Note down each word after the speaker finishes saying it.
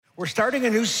We're starting a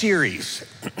new series,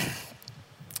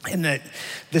 and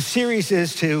the series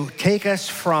is to take us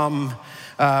from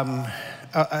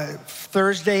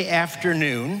Thursday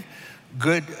afternoon,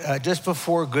 just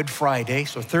before Good Friday,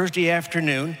 so Thursday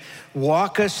afternoon,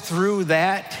 walk us through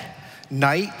that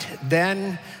night.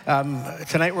 Then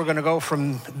tonight we're going to go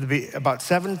from about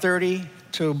 7:30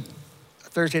 to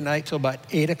Thursday night till about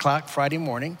 8 o'clock Friday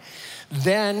morning.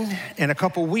 Then in a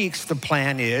couple weeks, the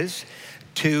plan is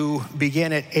to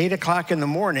begin at 8 o'clock in the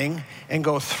morning and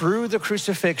go through the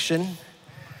crucifixion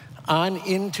on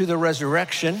into the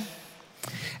resurrection.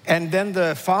 And then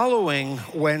the following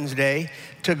Wednesday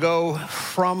to go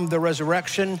from the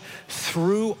resurrection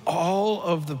through all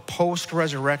of the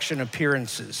post-resurrection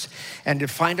appearances and to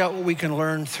find out what we can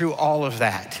learn through all of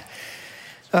that.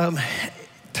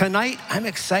 Tonight, I'm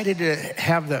excited to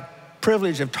have the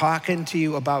privilege of talking to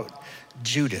you about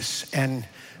Judas and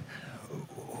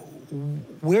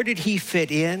where did he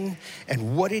fit in,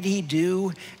 and what did he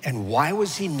do, and why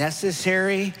was he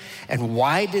necessary, and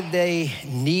why did they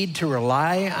need to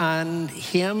rely on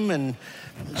him? And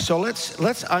so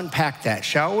let's unpack that,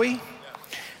 shall we?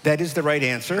 That is the right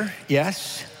answer,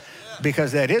 yes,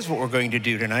 because that is what we're going to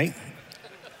do tonight.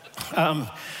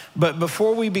 But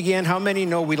before we begin, how many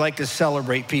know we like to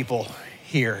celebrate people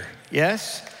here?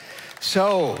 Yes?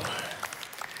 So,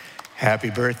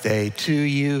 happy birthday to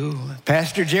you,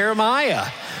 Pastor Jeremiah,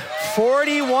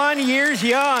 41 years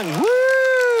young.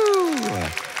 Woo!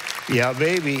 Yeah,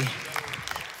 baby.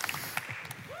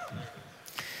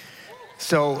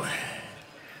 So,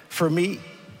 for me,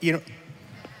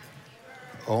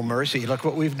 oh, mercy, look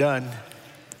what we've done.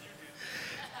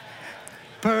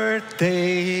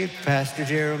 Birthday, Pastor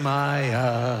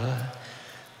Jeremiah.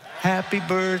 Happy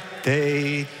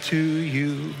birthday to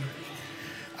you.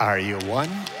 Are you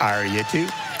one? Are you two?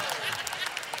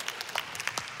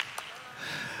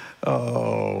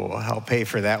 Oh, I'll pay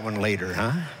for that one later,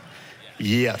 huh?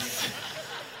 Yes.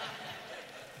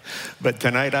 But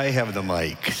tonight I have the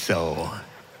mic, so.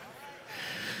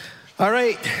 All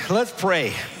right, let's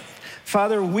pray.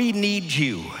 Father, we need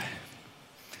you.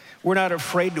 We're not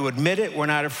afraid to admit it. We're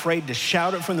not afraid to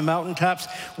shout it from the mountaintops.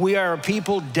 We are a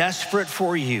people desperate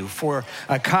for you, for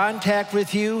a contact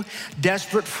with you,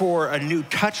 desperate for a new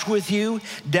touch with you,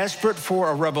 desperate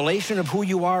for a revelation of who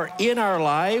you are in our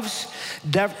lives,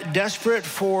 desperate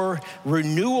for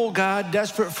renewal, God,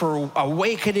 desperate for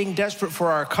awakening, desperate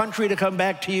for our country to come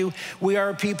back to you. We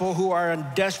are a people who are in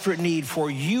desperate need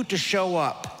for you to show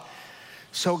up.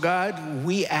 So, God,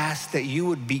 we ask that you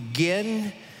would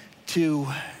begin to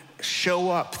show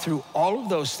up through all of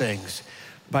those things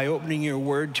by opening your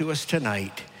word to us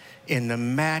tonight. In the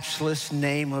matchless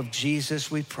name of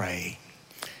Jesus, we pray.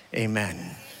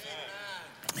 Amen.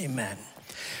 Amen.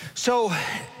 So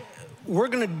we're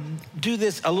going to do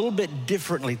this a little bit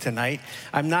differently tonight.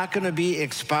 I'm not going to be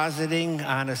expositing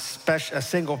on a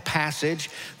single passage,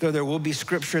 though there will be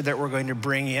scripture that we're going to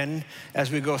bring in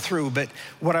as we go through. But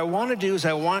what I want to do is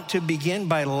I want to begin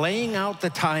by laying out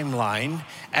the timeline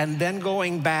and then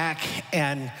going back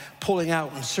and pulling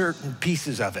out certain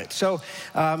pieces of it. So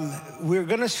we're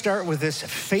going to start with this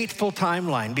fateful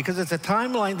timeline because it's a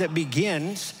timeline that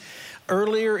begins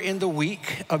earlier in the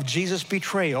week of Jesus'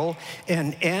 betrayal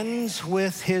and ends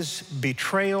with his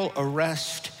betrayal,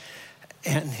 arrest,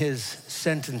 and his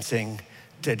sentencing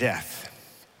to death.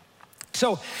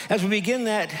 So as we begin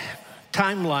that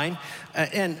timeline,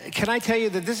 and can I tell you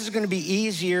that this is going to be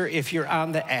easier if you're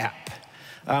on the app,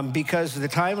 because the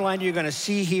timeline you're going to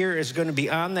see here is going to be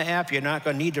on the app. You're not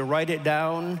going to need to write it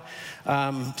down.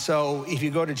 So if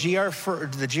you go to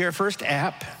the GR First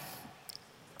app,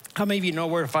 how many of you know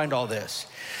where to find all this?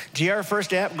 GR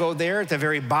First app, go there. At the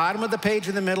very bottom of the page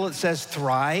in the middle, it says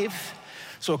Thrive.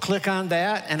 So click on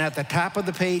that, and at the top of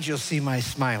the page, you'll see my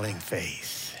smiling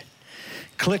face.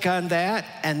 Click on that,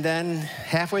 and then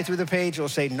halfway through the page, it'll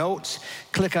say Notes.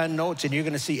 Click on Notes, and you're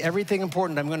going to see everything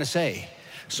important I'm going to say.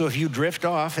 So if you drift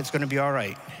off, it's going to be all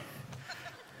right.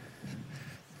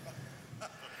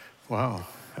 Wow.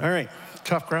 All right.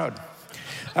 Tough crowd.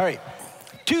 All right.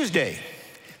 Tuesday.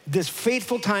 This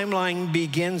fateful timeline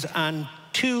begins on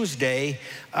Tuesday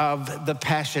of the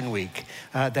Passion Week,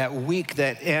 that week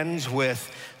that ends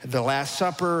with the Last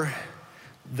Supper,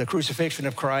 the crucifixion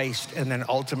of Christ, and then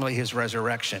ultimately his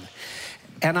resurrection.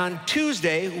 And on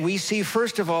Tuesday, we see,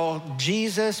 first of all,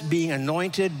 Jesus being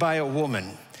anointed by a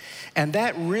woman. And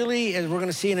that really, as we're going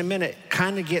to see in a minute,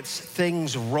 kind of gets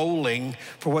things rolling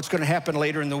for what's going to happen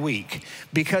later in the week.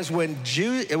 Because when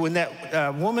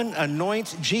that woman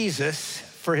anoints Jesus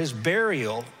for his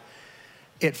burial,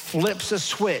 it flips a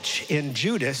switch in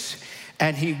Judas,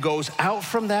 And he goes out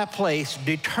from that place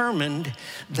determined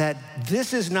that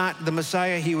this is not the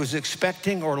Messiah he was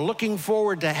expecting or looking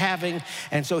forward to having.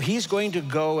 And so he's going to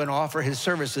go and offer his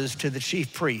services to the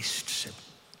chief priests.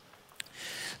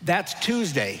 That's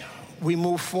Tuesday. We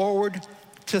move forward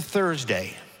to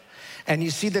Thursday. And you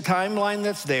see the timeline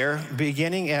that's there,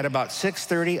 beginning at about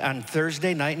 6:30 on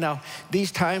Thursday night. Now,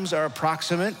 these times are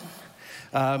approximate.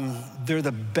 They're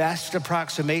the best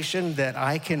approximation that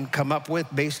I can come up with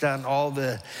based on all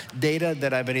the data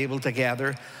that I've been able to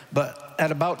gather. But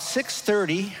at about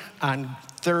 6:30 on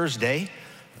Thursday,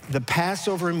 the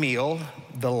Passover meal,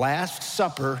 the Last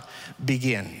Supper,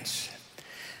 begins.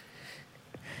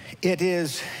 It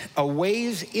is a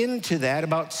ways into that,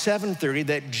 about 7:30,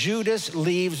 that Judas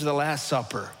leaves the Last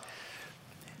Supper.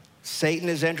 Satan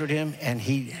has entered him, and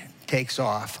he takes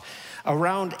off.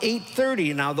 Around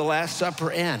 8:30 now, the Last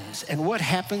Supper ends. And what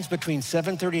happens between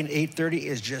 7:30 and 8:30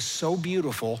 is just so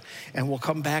beautiful, and we'll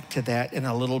come back to that in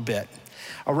a little bit.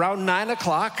 Around 9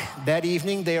 o'clock that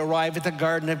evening, they arrive at the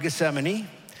Garden of Gethsemane.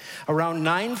 Around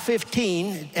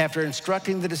 9:15, after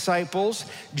instructing the disciples,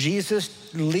 Jesus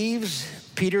leaves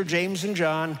Peter, James, and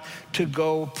John to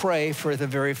go pray for the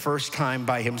very first time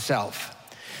by himself.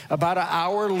 About an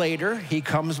hour later, he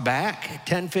comes back.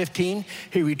 10:15,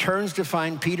 he returns to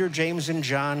find Peter, James, and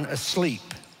John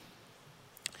asleep.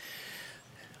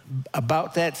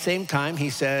 About that same time, he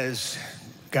says,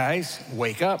 guys,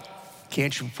 wake up.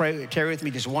 Can't you tarry with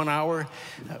me just 1 hour?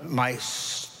 My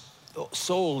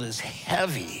soul is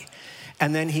heavy.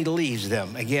 And then he leaves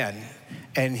them again,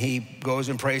 and he goes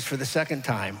and prays for the second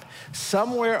time.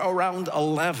 Somewhere around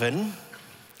 11,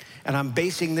 and I'm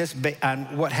basing this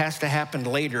on what has to happen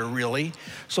later, really.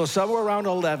 So somewhere around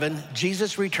 11,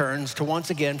 Jesus returns to once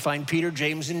again find Peter,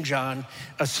 James, and John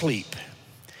asleep.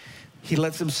 He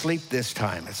lets them sleep this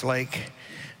time. It's like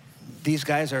these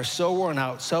guys are so worn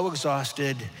out, so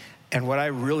exhausted, and what I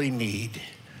really need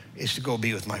is to go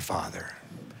be with my Father.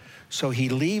 So he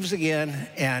leaves again,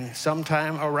 and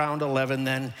sometime around 11,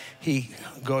 then he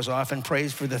goes off and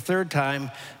prays for the third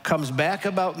time, comes back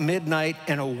about midnight,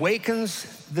 and awakens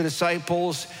the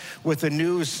disciples with the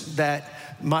news that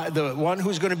the one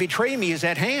who's going to betray me is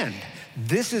at hand.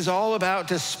 This is all about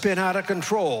to spin out of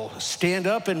control. Stand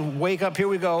up and wake up. Here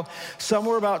we go.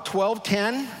 Somewhere about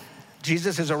 12:10,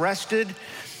 Jesus is arrested.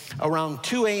 Around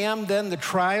 2 a.m., then the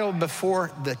trial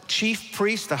before the chief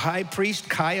priest, the high priest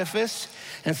Caiaphas,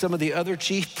 and some of the other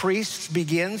chief priests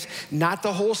begins. Not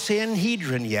the whole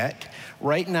Sanhedrin yet.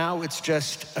 Right now, it's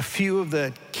just a few of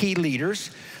the key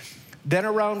leaders. Then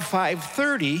around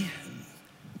 5:30,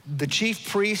 the chief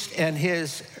priest and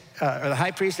or the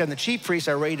high priest and the chief priest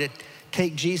are ready to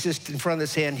take Jesus in front of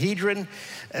the Sanhedrin.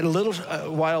 And a little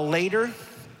while later,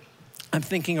 I'm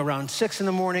thinking around 6 in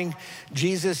the morning,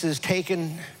 Jesus is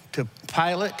taken to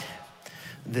Pilate,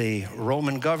 the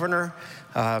Roman governor,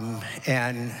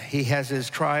 and he has his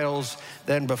trials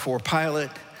then before Pilate,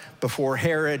 before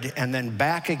Herod, and then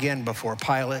back again before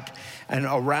Pilate. And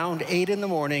around 8 in the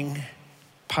morning,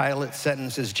 Pilate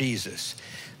sentences Jesus.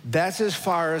 That's as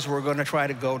far as we're going to try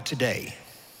to go today.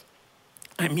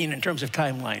 I mean, in terms of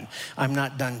timeline, I'm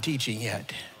not done teaching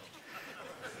yet.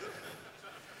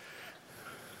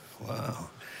 Wow.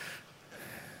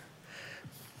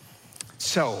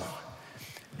 So,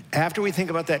 after we think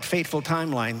about that fateful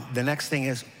timeline, the next thing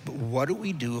is, what do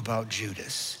we do about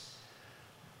Judas?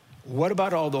 What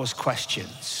about all those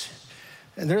questions?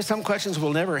 And there are some questions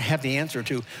we'll never have the answer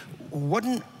to.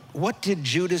 What did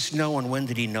Judas know, and when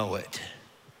did he know it?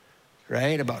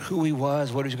 Right? About who he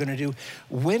was, what he was going to do.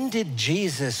 When did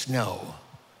Jesus know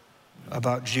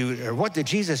about Judas? Or what did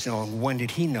Jesus know, and when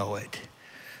did he know it?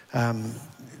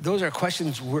 Those are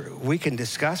questions we can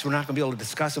discuss. We're not going to be able to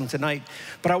discuss them tonight.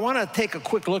 But I want to take a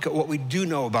quick look at what we do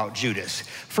know about Judas.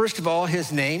 First of all,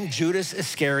 his name, Judas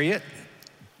Iscariot,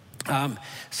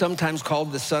 sometimes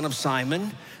called the son of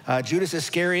Simon. Judas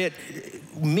Iscariot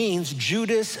means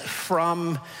Judas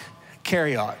from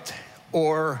Kerioth,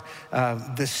 or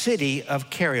the city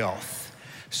of Kerioth.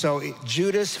 So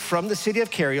Judas from the city of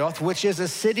Kerioth, which is a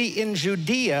city in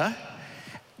Judea,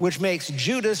 which makes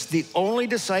Judas the only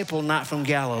disciple not from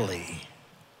Galilee.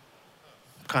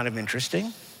 Kind of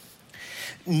interesting.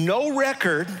 No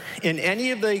record in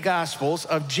any of the Gospels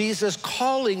of Jesus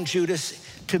calling Judas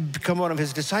to become one of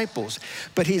his disciples,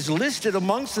 but he's listed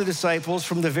amongst the disciples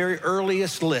from the very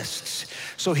earliest lists.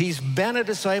 So he's been a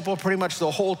disciple pretty much the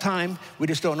whole time. We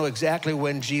just don't know exactly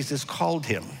when Jesus called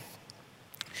him.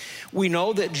 We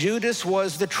know that Judas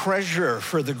was the treasurer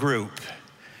for the group.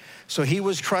 So he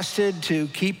was trusted to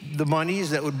keep the monies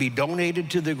that would be donated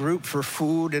to the group for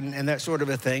food and that sort of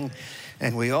a thing.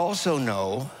 And we also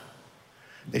know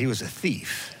that he was a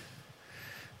thief.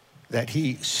 that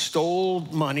he stole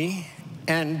money,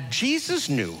 and Jesus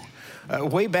knew.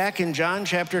 Way back in John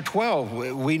chapter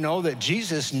 12, we know that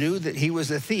Jesus knew that he was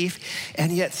a thief,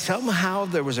 and yet somehow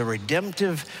there was a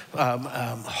redemptive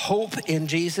hope in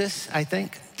Jesus, I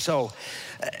think. So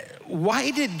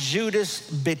why did Judas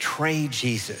betray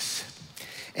Jesus?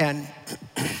 And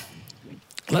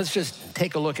let's just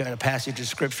take a look at a passage of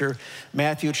scripture,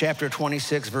 Matthew chapter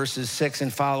 26, verses 6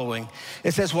 and following.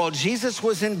 It says, while Jesus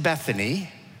was in Bethany,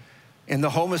 in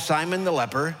the home of Simon the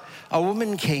leper, a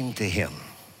woman came to him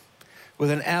with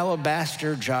an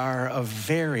alabaster jar of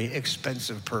very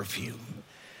expensive perfume,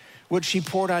 which she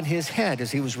poured on his head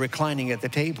as he was reclining at the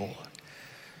table.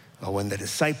 Well, when the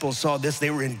disciples saw this, they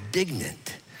were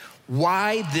indignant.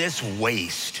 Why this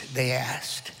waste, they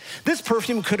asked. This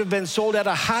perfume could have been sold at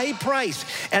a high price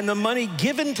and the money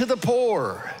given to the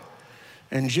poor.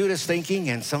 And Judas thinking,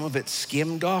 and some of it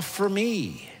skimmed off for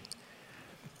me.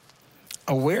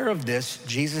 Aware of this,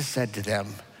 Jesus said to them,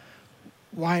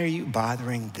 why are you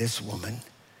bothering this woman?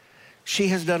 She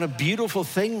has done a beautiful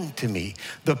thing to me.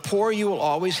 The poor you will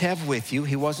always have with you.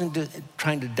 He wasn't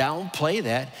trying to downplay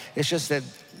that. It's just that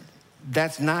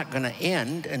that's not going to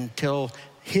end until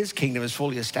his kingdom is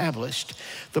fully established.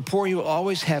 The poor you will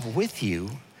always have with you,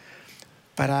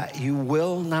 but you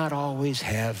will not always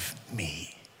have me.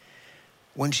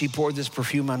 When she poured this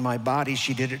perfume on my body,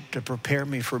 she did it to prepare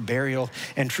me for burial.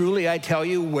 And truly, I tell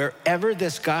you, wherever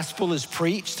this gospel is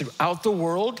preached throughout the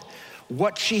world,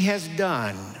 what she has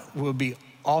done will be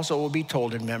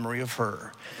told in memory of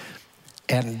her.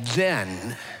 And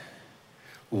then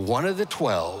one of the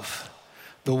 12,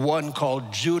 the one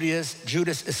called Judas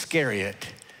Iscariot,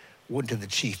 went to the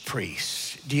chief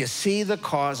priests. Do you see the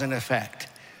cause and effect?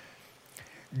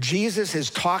 Jesus is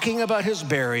talking about his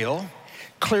burial.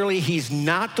 Clearly, he's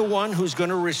not the one who's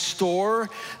going to restore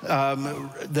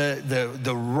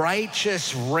the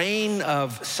righteous reign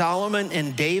of Solomon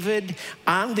and David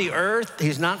on the earth.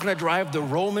 He's not going to drive the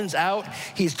Romans out.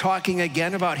 He's talking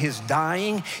again about his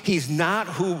dying. He's not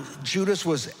who Judas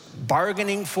was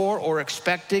bargaining for or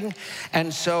expecting.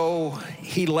 And so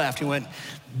he left. He went,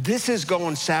 this is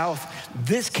going south.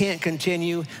 This can't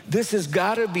continue. This has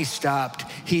got to be stopped.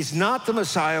 He's not the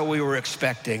Messiah we were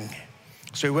expecting.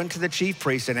 So he went to the chief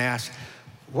priest and asked,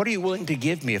 what are you willing to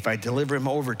give me if I deliver him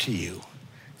over to you?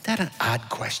 Isn't that an odd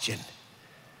question?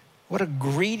 What a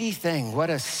greedy thing. What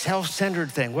a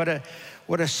self-centered thing. What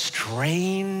a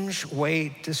strange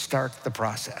way to start the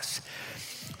process.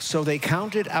 So they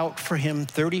counted out for him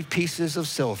 30 pieces of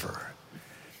silver.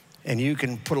 And you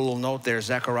can put a little note there,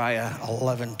 Zechariah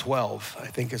 11:12, I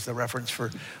think is the reference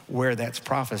for where that's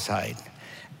prophesied.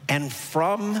 And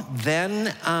from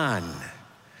then on,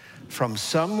 from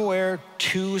somewhere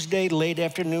Tuesday, late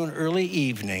afternoon, early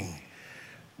evening,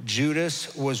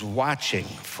 Judas was watching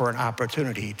for an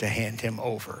opportunity to hand him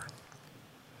over.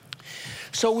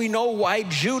 So we know why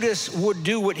Judas would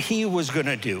do what he was going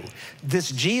to do.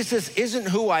 This Jesus isn't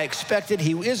who I expected.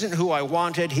 He isn't who I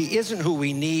wanted. He isn't who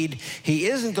we need. He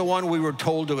isn't the one we were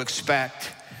told to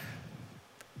expect.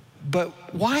 But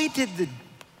why did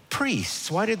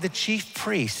the chief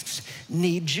priests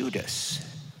need Judas?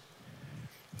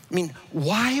 I mean,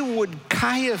 why would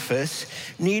Caiaphas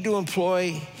need to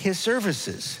employ his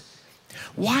services?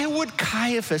 Why would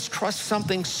Caiaphas trust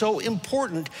something so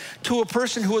important to a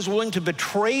person who was willing to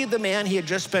betray the man he had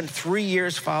just spent 3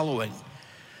 years following?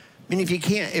 I mean,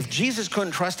 if Jesus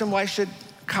couldn't trust him, why should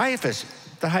Caiaphas,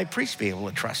 the high priest, be able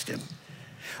to trust him?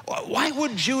 Why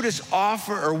would Judas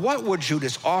offer, or what would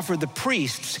Judas offer the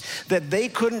priests that they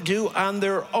couldn't do on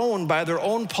their own by their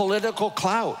own political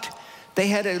clout? They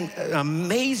had an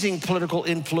amazing political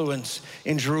influence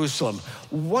in Jerusalem.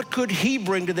 What could he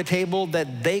bring to the table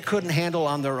that they couldn't handle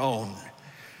on their own?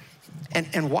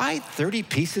 And why 30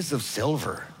 pieces of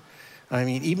silver? I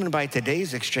mean, even by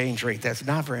today's exchange rate, that's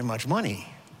not very much money.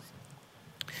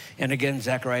 And again,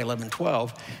 Zechariah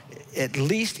 11:12, at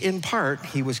least in part,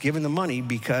 he was given the money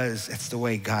because it's the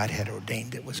way God had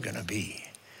ordained it was going to be.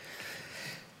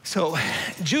 So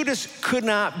Judas could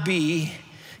not be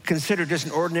considered just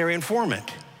an ordinary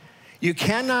informant. You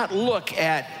cannot look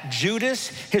at Judas,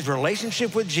 his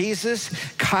relationship with Jesus,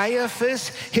 Caiaphas,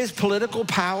 his political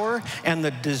power, and the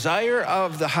desire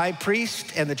of the high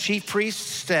priest and the chief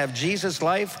priests to have Jesus'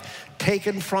 life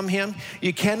taken from him.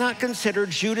 You cannot consider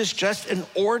Judas just an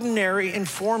ordinary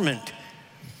informant,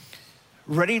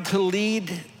 ready to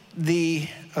lead the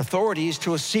authorities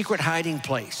to a secret hiding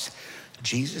place.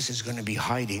 Jesus is going to be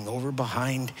hiding over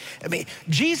behind. I mean,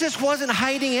 Jesus wasn't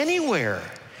hiding anywhere.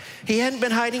 He hadn't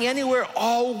been hiding anywhere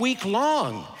all week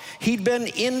long. He'd been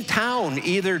in town,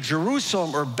 either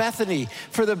Jerusalem or Bethany,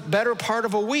 for the better part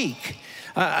of a week.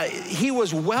 He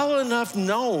was well enough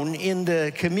known in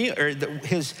the community,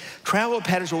 his travel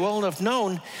patterns were well enough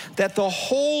known that the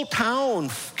whole town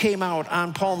came out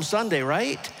on Palm Sunday,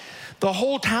 right? The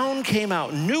whole town came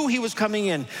out, knew he was coming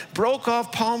in, broke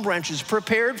off palm branches,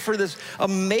 prepared for this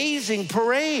amazing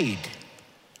parade.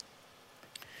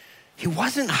 He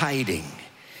wasn't hiding.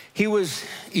 He was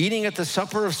eating at the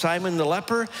supper of Simon the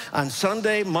leper on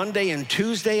Sunday, Monday, and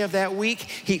Tuesday of that week.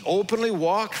 He openly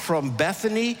walked from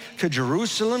Bethany to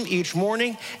Jerusalem each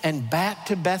morning and back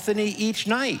to Bethany each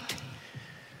night.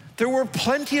 There were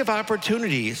plenty of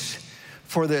opportunities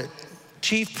for the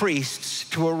chief priests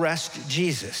to arrest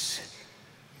Jesus.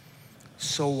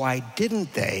 So why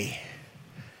didn't they?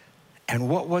 And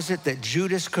what was it that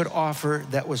Judas could offer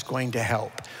that was going to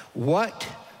help? What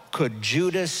could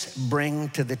Judas bring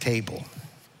to the table?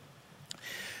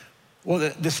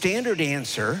 Well, the standard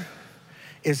answer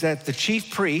is that the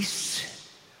chief priests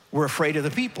were afraid of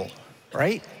the people,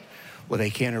 right? Well, they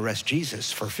can't arrest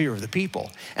Jesus for fear of the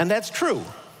people. And that's true.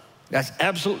 That's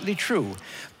absolutely true.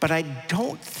 But I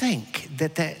don't think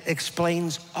that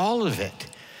explains all of it.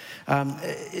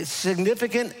 It's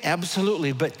significant,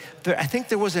 absolutely, but I think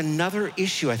there was another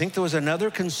issue. I think there was another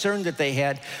concern that they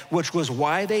had, which was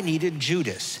why they needed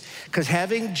Judas. Because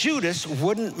having Judas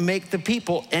wouldn't make the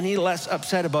people any less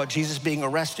upset about Jesus being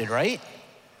arrested, right?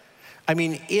 I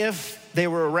mean, if they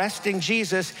were arresting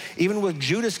Jesus, even with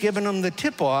Judas giving them the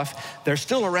tip-off, they're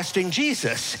still arresting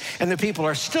Jesus, and the people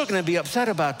are still going to be upset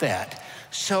about that.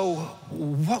 So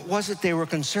what was it they were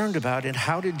concerned about, and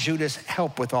how did Judas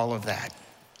help with all of that?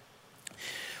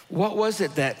 What was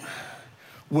it that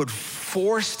would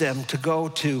force them to go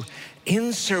to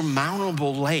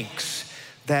insurmountable lengths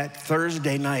that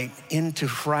Thursday night into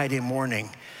Friday morning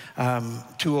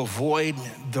to avoid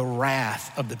the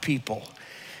wrath of the people?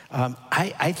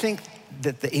 I think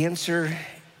that the answer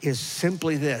is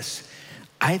simply this.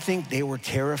 I think they were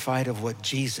terrified of what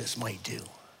Jesus might do.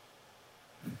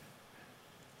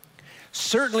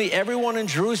 Certainly everyone in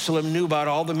Jerusalem knew about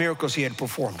all the miracles he had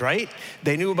performed, right?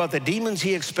 They knew about the demons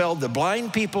he expelled, the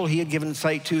blind people he had given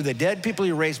sight to, the dead people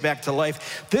he raised back to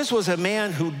life. This was a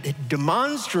man who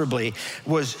demonstrably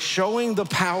was showing the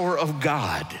power of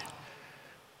God.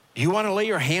 Do you want to lay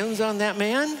your hands on that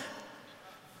man?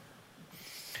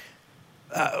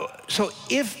 So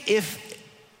if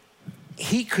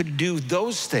he could do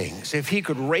those things, if he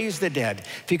could raise the dead,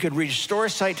 if he could restore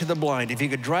sight to the blind, if he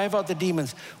could drive out the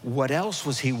demons, what else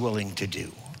was he willing to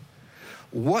do?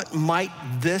 What might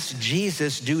this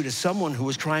Jesus do to someone who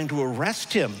was trying to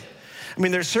arrest him? I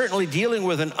mean, they're certainly dealing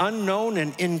with an unknown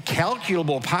and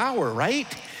incalculable power, right?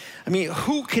 I mean,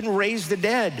 who can raise the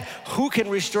dead? Who can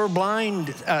restore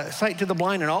sight to the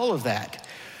blind and all of that?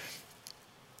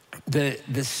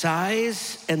 The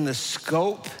size and the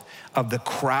scope of the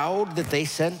crowd that they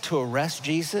sent to arrest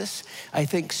Jesus, I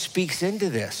think speaks into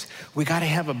this. We got to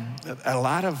have a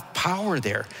lot of power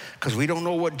there because we don't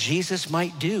know what Jesus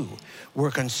might do.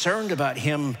 We're concerned about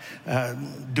him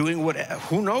doing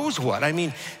who knows what. I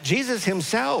mean, Jesus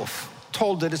himself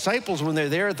told the disciples when they're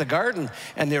there at the garden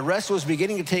and the arrest was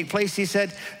beginning to take place, he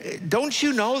said, don't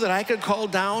you know that I could call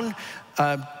down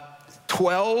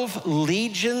 12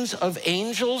 legions of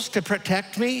angels to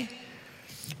protect me?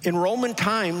 In Roman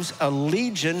times, a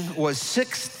legion was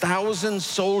 6,000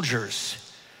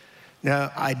 soldiers.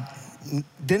 Now, I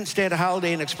didn't stay at a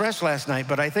Holiday Inn Express last night,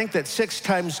 but I think that 6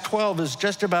 times 12 is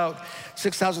just about,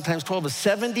 6,000 times 12 is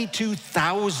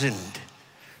 72,000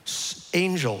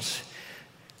 angels.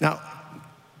 Now,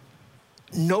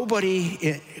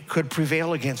 nobody could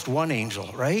prevail against one angel,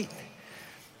 right?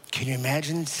 Can you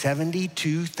imagine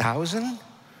 72,000?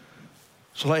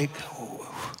 It's like,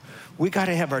 we got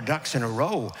to have our ducks in a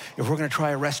row if we're going to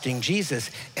try arresting Jesus.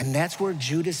 And that's where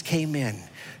Judas came in.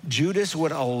 Judas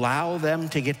would allow them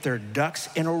to get their ducks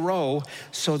in a row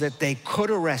so that they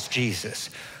could arrest Jesus.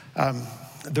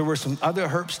 There were some other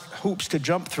hoops to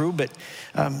jump through, but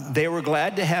they were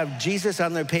glad to have Jesus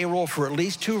on their payroll for at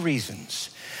least 2 reasons.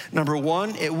 Number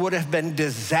one, it would have been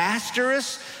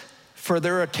disastrous for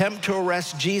their attempt to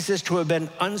arrest Jesus to have been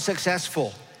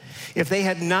unsuccessful. If they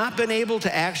had not been able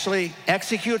to actually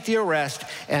execute the arrest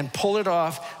and pull it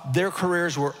off, their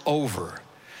careers were over.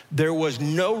 There was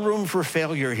no room for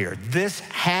failure here. This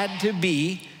had to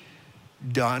be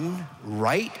done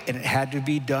right, and it had to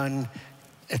be done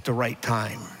at the right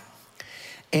time.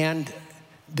 And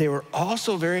they were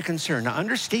also very concerned. Now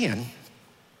understand,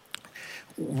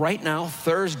 right now,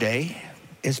 Thursday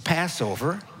is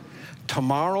Passover.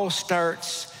 Tomorrow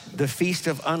starts the Feast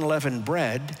of Unleavened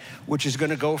Bread, which is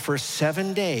going to go for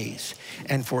 7 days.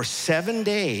 And for 7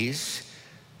 days,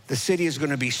 The city is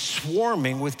going to be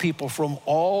swarming with people from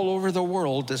all over the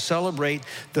world to celebrate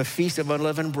the Feast of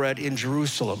Unleavened Bread in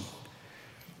Jerusalem.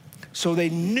 So they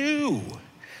knew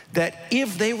that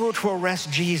if they were to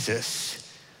arrest Jesus,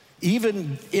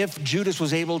 even if Judas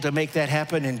was able to make that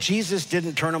happen and Jesus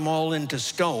didn't turn them all into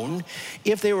stone,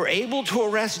 if they were able to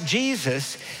arrest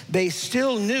Jesus, they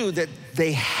still knew that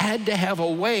they had to have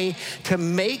a way to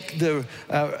make the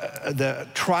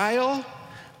trial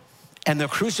and the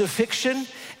crucifixion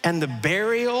and the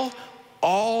burial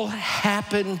all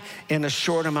happen in a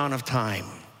short amount of time.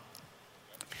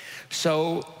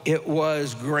 So it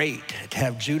was great to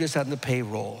have Judas on the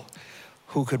payroll,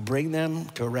 who could bring them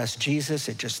to arrest Jesus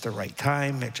at just the right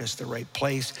time, at just the right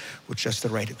place, with just the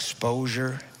right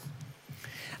exposure.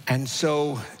 And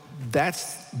so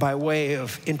that's by way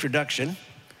of introduction.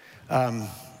 And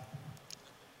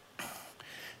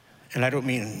I don't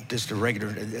mean just a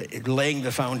regular, laying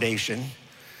the foundation.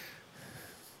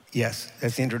 Yes,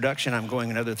 that's the introduction. I'm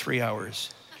going another 3 hours.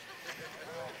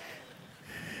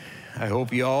 I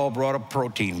hope you all brought a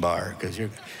protein bar, because you're,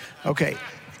 okay.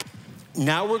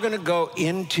 Now we're going to go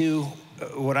into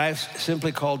what I've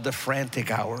simply called the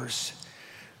frantic hours,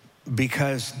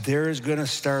 because there is going to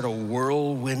start a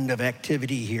whirlwind of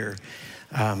activity here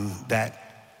that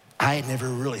I had never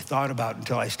really thought about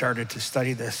until I started to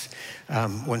study this.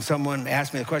 When someone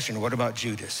asked me the question, what about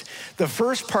Judas? The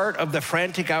first part of the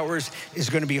frantic hours is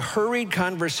going to be hurried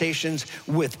conversations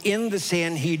within the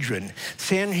Sanhedrin.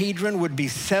 Sanhedrin would be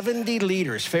 70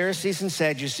 leaders, Pharisees and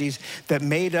Sadducees, that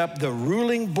made up the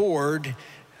ruling board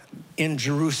in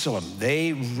Jerusalem.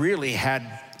 They really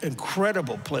had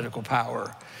incredible political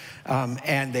power,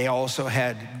 and they also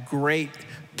had great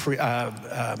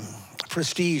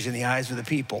prestige in the eyes of the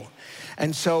people.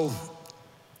 And so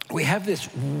we have this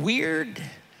weird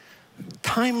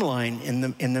timeline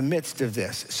in the midst of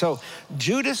this. So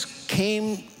Judas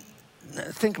came,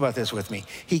 think about this with me.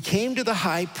 He came to the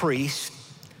high priest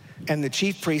and the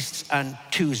chief priests on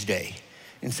Tuesday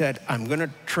and said, I'm going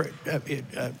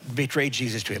to betray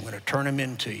Jesus to you. I'm going to turn him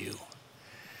into you.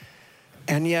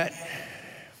 And yet,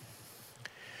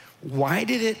 why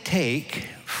did it take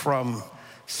from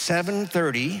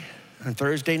 7:30 on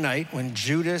Thursday night, when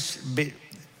Judas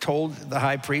told the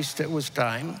high priest it was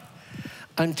time,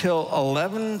 until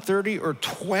 11:30 or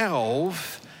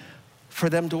 12 for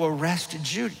them to arrest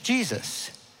Jesus?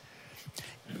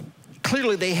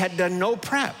 Clearly, they had done no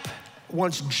prep.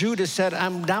 Once Judas said,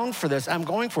 I'm down for this, I'm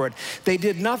going for it. They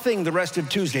did nothing the rest of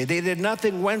Tuesday. They did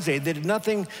nothing Wednesday. They did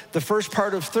nothing the first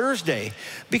part of Thursday.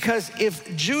 Because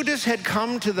if Judas had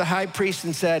come to the high priest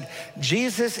and said,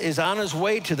 Jesus is on his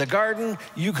way to the garden,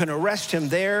 you can arrest him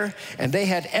there, and they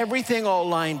had everything all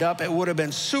lined up, it would have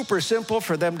been super simple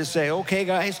for them to say, okay,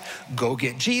 guys, go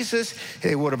get Jesus.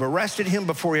 They would have arrested him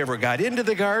before he ever got into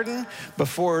the garden,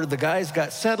 before the guys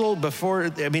got settled,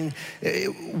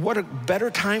 what a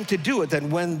better time to do it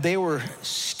than when they were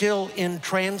still in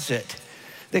transit.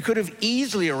 They could have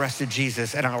easily arrested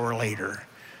Jesus an hour later,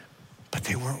 but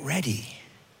they weren't ready.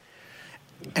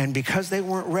 And because they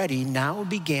weren't ready, now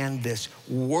began this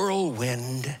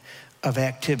whirlwind of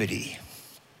activity.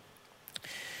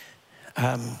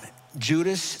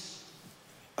 Judas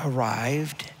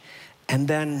arrived, and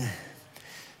then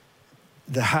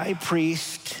the high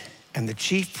priest and the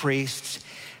chief priests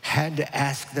had to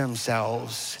ask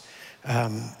themselves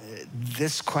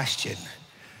this question: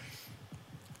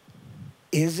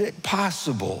 is it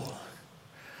possible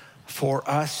for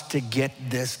us to get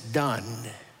this done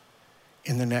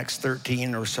in the next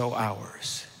 13 or so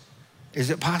hours? Is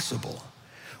it possible?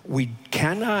 We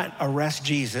cannot arrest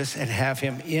Jesus and have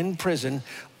him in prison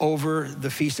over the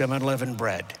Feast of Unleavened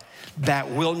Bread. That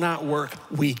will not work.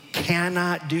 We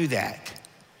cannot do that.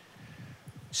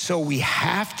 So we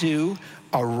have to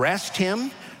arrest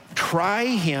him, try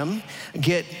him,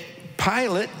 get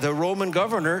Pilate, the Roman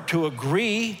governor, to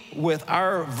agree with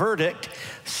our verdict,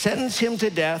 sentence him to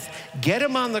death, get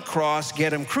him on the cross,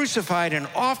 get him crucified and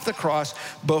off the cross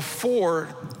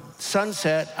before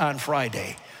sunset on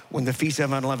Friday, when the Feast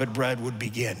of Unleavened Bread would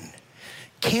begin.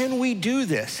 Can we do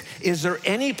this? Is there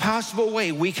any possible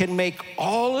way we can make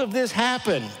all of this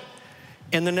happen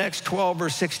in the next 12 or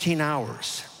 16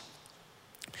 hours?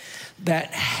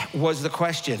 That was the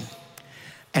question.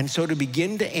 And so to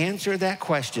begin to answer that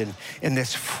question in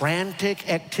this frantic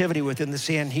activity within the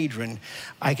Sanhedrin,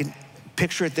 I can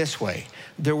picture it this way.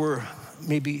 There were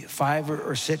maybe 5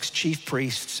 or 6 chief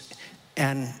priests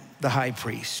and the high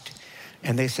priest.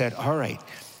 And they said, all right,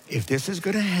 if this is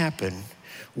going to happen,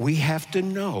 We have to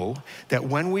know that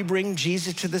when we bring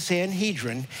Jesus to the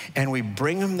Sanhedrin and we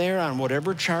bring him there on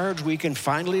whatever charge we can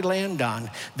finally land on,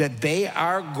 that they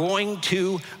are going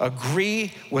to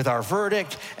agree with our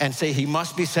verdict and say he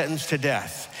must be sentenced to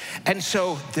death. And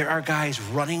so there are guys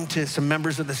running to some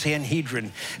members of the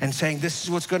Sanhedrin and saying, this is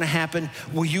what's going to happen.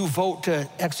 Will you vote to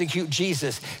execute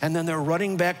Jesus? And then they're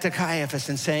running back to Caiaphas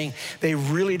and saying they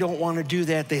really don't want to do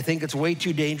that. They think it's way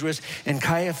too dangerous. And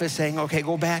Caiaphas saying, okay,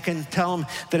 go back and tell them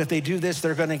that if they do this,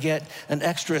 they're going to get an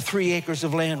extra 3 acres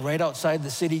of land right outside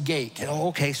the city gate. Oh,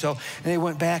 okay, so they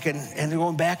went back and they're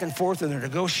going back and forth and they're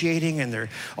negotiating and they're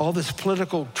all this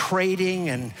political trading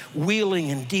and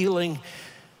wheeling and dealing,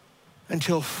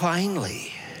 until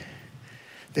finally,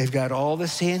 they've got all the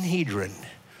Sanhedrin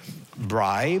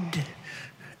bribed,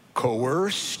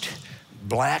 coerced,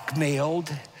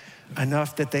 blackmailed,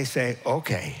 enough that they say,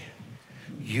 okay,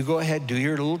 you go ahead, do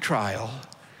your little trial.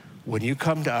 When you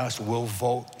come to us, we'll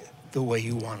vote the way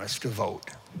you want us to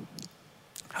vote.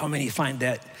 How many find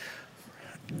that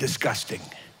disgusting?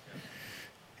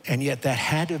 And yet that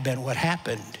had to have been what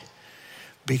happened,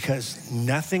 because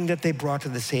nothing that they brought to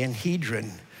the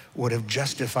Sanhedrin would have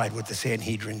justified what the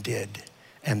Sanhedrin did,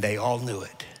 and they all knew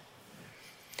it.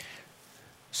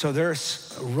 So they're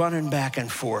running back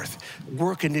and forth,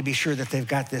 working to be sure that they've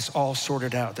got this all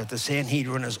sorted out, that the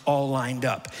Sanhedrin is all lined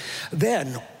up.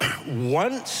 Then,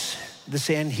 once the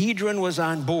Sanhedrin was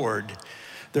on board,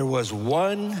 there was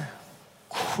one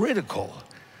critical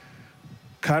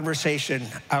conversation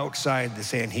outside the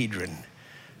Sanhedrin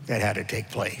that had to take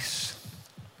place.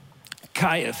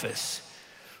 Caiaphas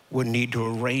would need to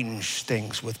arrange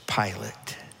things with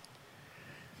Pilate.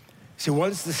 So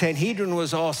once the Sanhedrin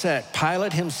was all set,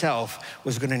 Pilate himself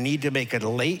was going to need to make a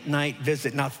late night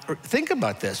visit. Now, think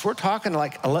about this. We're talking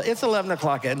like, it's 11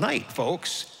 o'clock at night,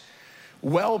 folks.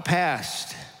 Well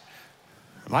past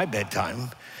my bedtime.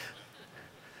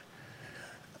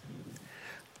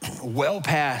 Well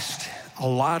past a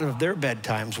lot of their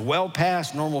bedtimes, well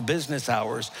past normal business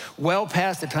hours, well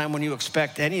past the time when you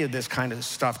expect any of this kind of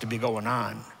stuff to be going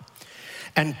on.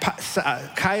 And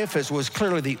Caiaphas was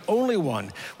clearly the only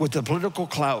one with the political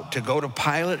clout to go to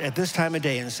Pilate at this time of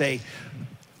day and say,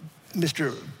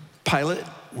 Mr. Pilate,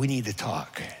 we need to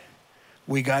talk.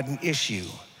 We got an issue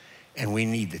and we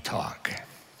need to talk.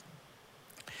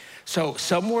 So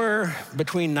somewhere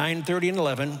between 9:30 and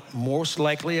 11, most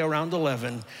likely around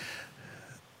 11,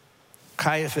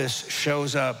 Caiaphas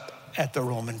shows up at the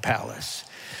Roman palace.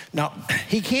 Now,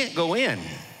 he can't go in,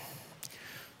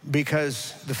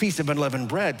 because the Feast of Unleavened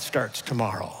Bread starts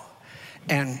tomorrow.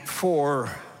 And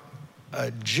for a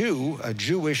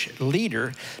Jewish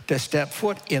leader, to step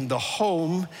foot in the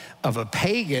home of a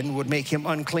pagan would make him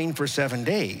unclean for 7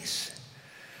 days.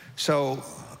 So,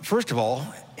 first of all,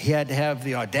 he had to have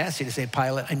the audacity to say,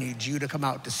 Pilate, I need you to come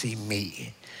out to see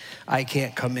me. I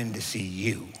can't come in to see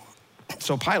you.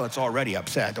 So Pilate's already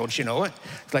upset, don't you know it?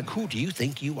 It's like, who do you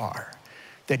think you are?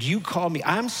 That you call me?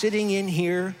 I'm sitting in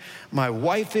here. My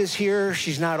wife is here.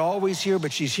 She's not always here,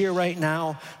 but she's here right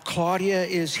now. Claudia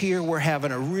is here. We're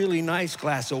having a really nice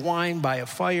glass of wine by a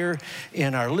fire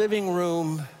in our living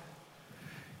room.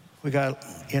 We got,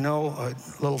 a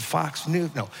little Fox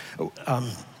News. No.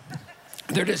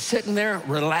 They're just sitting there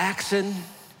relaxing,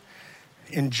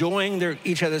 enjoying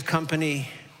each other's company.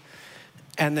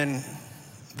 And then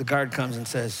the guard comes and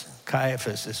says,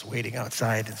 Caiaphas is waiting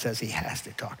outside and says he has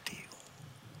to talk to you.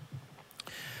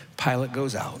 Pilate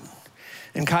goes out,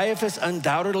 and Caiaphas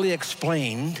undoubtedly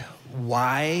explained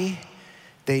why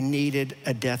they needed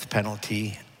a death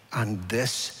penalty on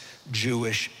this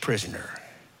Jewish prisoner.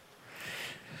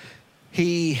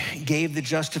 He gave the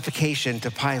justification to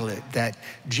Pilate that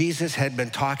Jesus had been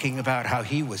talking about how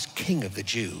he was king of the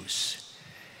Jews.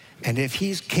 And if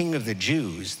he's king of the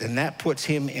Jews, then that puts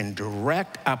him in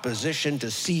direct opposition to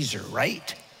Caesar,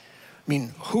 right? I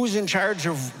mean, who's in charge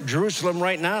of Jerusalem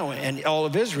right now and all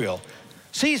of Israel?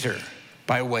 Caesar,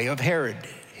 by way of Herod,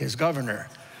 his governor.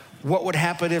 What would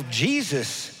happen if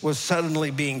Jesus was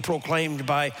suddenly being proclaimed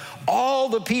by all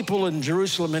the people in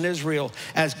Jerusalem and Israel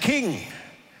as king?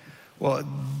 Well,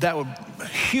 that would be a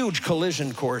huge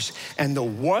collision course. And the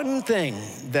one thing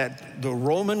that the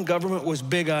Roman government was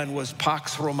big on was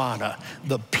Pax Romana,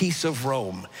 the peace of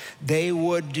Rome. They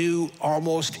would do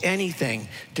almost anything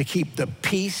to keep the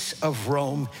peace of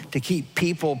Rome, to keep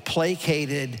people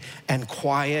placated and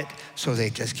quiet, so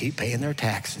they just keep paying their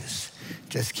taxes.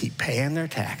 Just keep paying their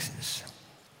taxes.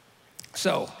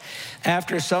 So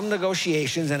after some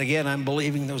negotiations, and again, I'm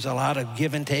believing there was a lot of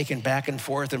give and take and back and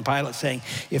forth, and Pilate saying,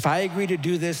 if I agree to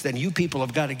do this, then you people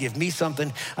have got to give me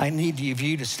something. I need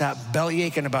you to stop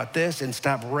bellyaching about this and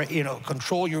stop,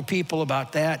 control your people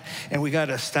about that. And we got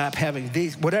to stop having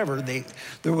these, whatever.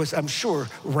 There was, I'm sure,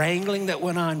 wrangling that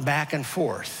went on back and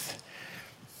forth.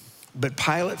 But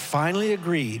Pilate finally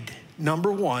agreed,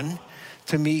 number one,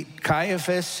 to meet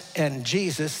Caiaphas and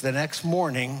Jesus the next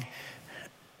morning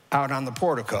out on the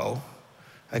portico,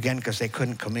 again, because they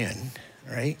couldn't come in,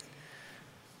 right?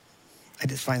 I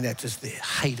just find that just the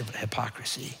height of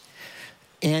hypocrisy.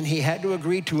 And he had to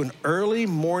agree to an early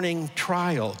morning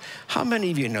trial. How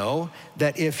many of you know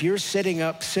that if you're sitting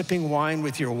up sipping wine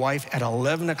with your wife at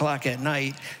 11 o'clock at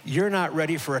night, you're not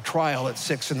ready for a trial at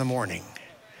 6 in the morning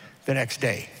the next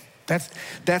day?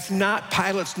 That's not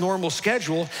Pilate's normal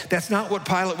schedule. That's not what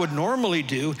Pilate would normally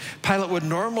do. Pilate would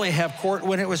normally have court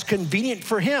when it was convenient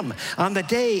for him, on the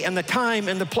day and the time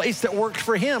and the place that worked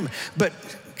for him. But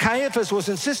Caiaphas was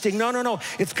insisting, no,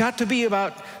 it's got to be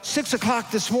about 6 o'clock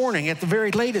this morning at the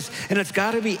very latest, and it's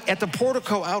got to be at the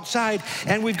portico outside,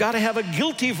 and we've got to have a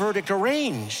guilty verdict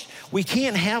arranged. We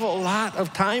can't have a lot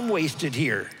of time wasted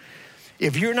here.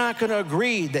 If you're not going to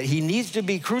agree that he needs to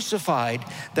be crucified,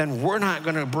 then we're not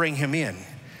going to bring him in.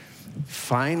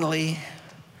 Finally,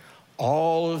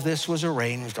 all of this was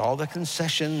arranged. All the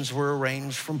concessions were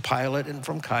arranged from Pilate and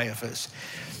from Caiaphas.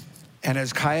 And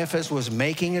as Caiaphas was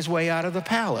making his way out of the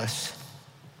palace,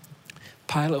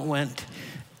 Pilate went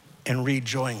and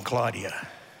rejoined Claudia.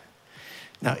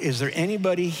 Now, is there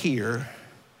anybody here,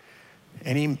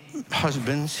 any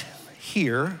husbands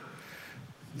here,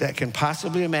 that can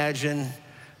possibly imagine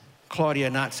Claudia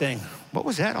not saying, what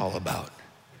was that all about?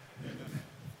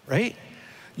 Right?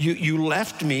 You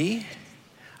left me.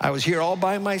 I was here all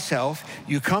by myself.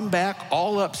 You come back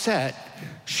all upset.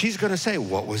 She's going to say,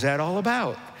 what was that all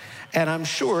about? And I'm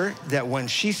sure that when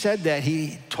she said that,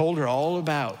 he told her all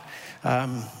about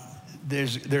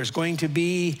there's going to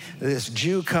be this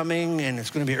Jew coming, and it's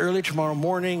going to be early tomorrow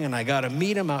morning, and I got to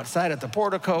meet him outside at the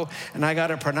portico, and I got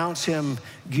to pronounce him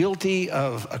guilty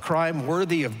of a crime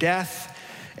worthy of death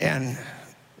and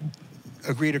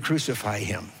agree to crucify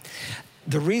him.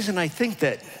 The reason I think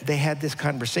that they had this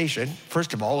conversation,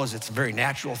 first of all, is it's a very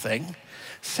natural thing.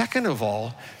 Second of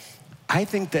all, I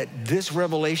think that this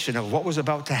revelation of what was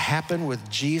about to happen with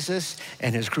Jesus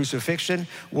and his crucifixion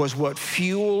was what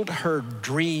fueled her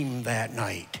dream that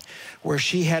night, where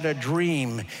she had a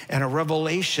dream and a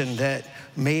revelation that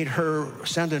made her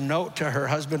send a note to her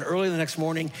husband early the next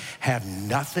morning, have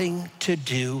nothing to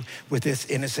do with this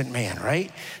innocent man,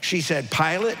 right? She said,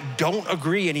 Pilate, don't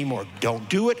agree anymore. Don't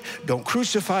do it. Don't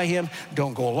crucify him.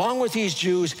 Don't go along with these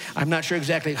Jews. I'm not sure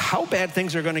exactly how bad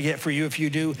things are going to get for you if you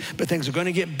do, but things are going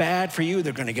to get bad for you.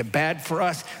 They're going to get bad for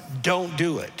us. Don't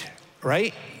do it,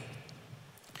 right?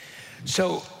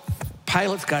 So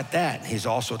Pilate's got that. He's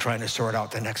also trying to sort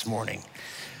out the next morning.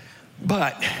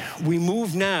 But we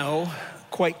move now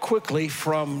quite quickly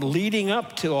from leading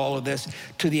up to all of this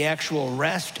to the actual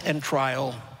arrest and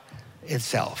trial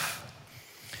itself.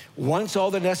 Once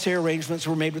all the necessary arrangements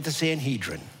were made with the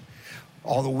Sanhedrin,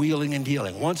 all the wheeling and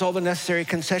dealing, once all the necessary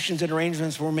concessions and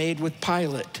arrangements were made with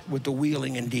Pilate, with the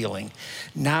wheeling and dealing,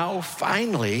 now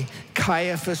finally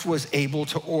Caiaphas was able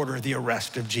to order the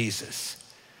arrest of Jesus.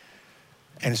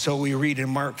 And so we read in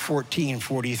Mark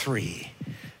 14:43,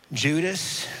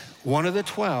 Judas, one of the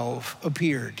 12,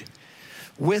 appeared.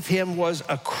 With him was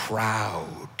a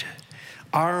crowd,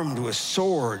 armed with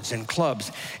swords and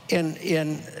clubs.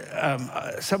 In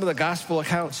some of the gospel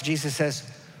accounts, Jesus says,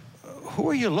 who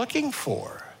are you looking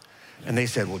for? And they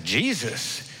said, well,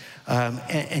 Jesus.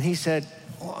 And he said,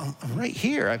 well, I'm right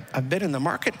here. I've been in the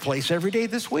marketplace every day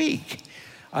this week.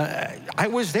 I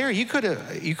was there. You could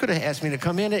have asked me to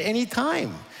come in at any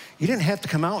time. You didn't have to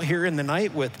come out here in the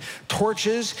night with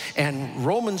torches and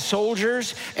Roman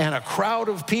soldiers and a crowd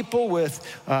of people with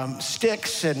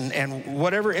sticks and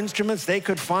whatever instruments they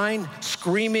could find,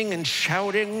 screaming and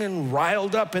shouting and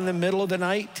riled up in the middle of the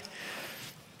night.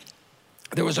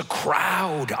 There was a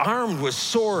crowd armed with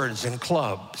swords and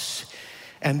clubs.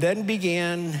 And then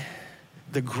began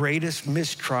the greatest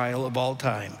mistrial of all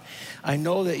time. I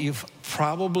know that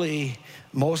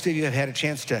most of you have had a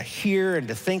chance to hear and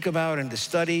to think about and to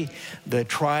study the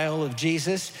trial of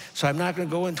Jesus. So I'm not going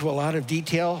to go into a lot of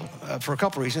detail for a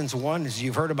couple reasons. One is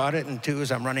you've heard about it, and two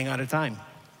is I'm running out of time.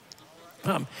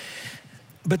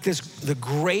 But the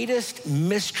greatest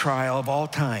mistrial of all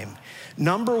time.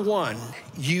 Number one,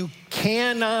 you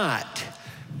cannot,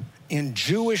 in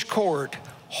Jewish court,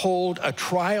 hold a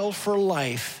trial for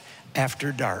life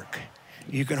after dark.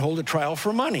 You can hold a trial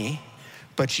for money,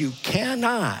 but you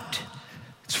cannot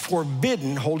It's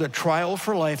forbidden, hold a trial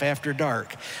for life after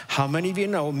dark. How many of you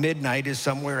know midnight is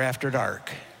somewhere after dark?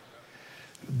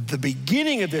 The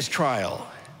beginning of this trial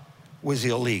was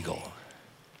illegal.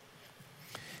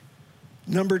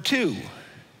 Number two,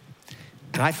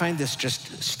 and I find this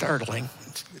just startling,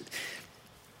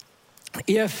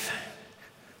 if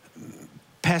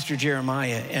Pastor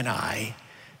Jeremiah and I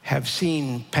have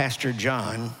seen Pastor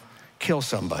John kill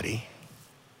somebody,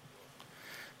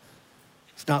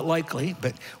 it's not likely,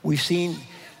 but we've seen,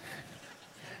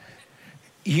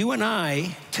 you and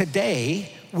I,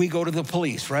 today, we go to the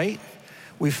police, right?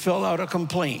 We fill out a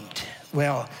complaint.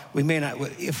 Well, we may not,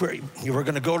 if we're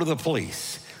going to go to the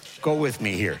police, go with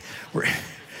me here.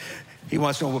 He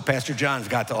wants to know what Pastor John's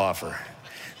got to offer.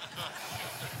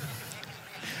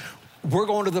 We're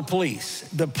going to the police.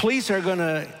 The police are going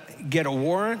to get a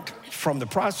warrant from the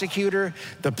prosecutor.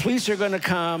 The police are going to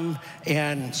come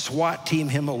and SWAT team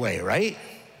him away, right?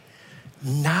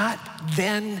 Not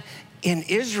then in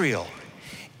Israel.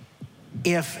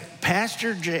 If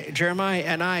Pastor Jeremiah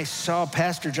and I saw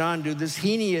Pastor John do this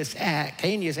heinous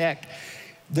act,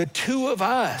 the two of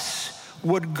us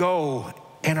would go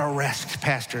and arrest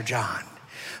Pastor John.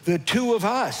 The two of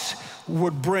us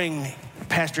would bring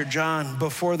Pastor John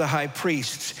before the high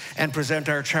priests and present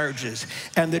our charges.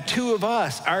 And the two of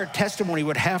us, our testimony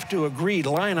would have to agree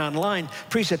line on line,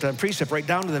 precept on precept, right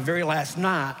down to the very last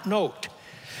note.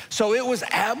 So it was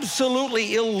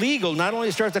absolutely illegal not only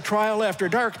to start the trial after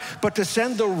dark, but to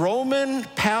send the Roman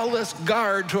palace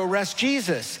guard to arrest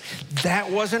Jesus. That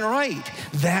wasn't right.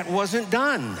 That wasn't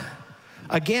done.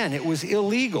 Again, it was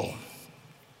illegal.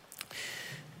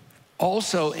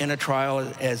 Also in a trial,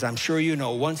 as I'm sure you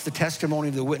know, once the testimony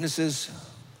of the witnesses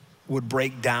would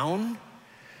break down,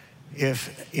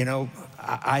 if,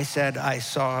 I said I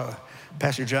saw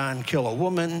Pastor John kill a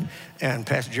woman, and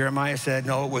Pastor Jeremiah said,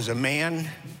 no, it was a man,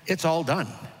 it's all done.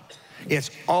 It's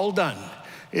all done.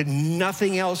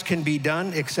 Nothing else can be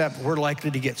done except we're likely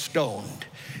to get stoned.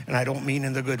 And I don't mean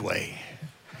in the good way.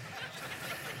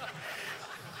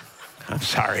 I'm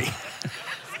sorry.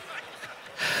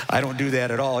 I don't do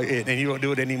that at all, and you don't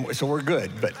do it anymore, so we're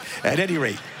good. But at any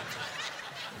rate,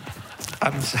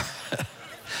 I'm sorry.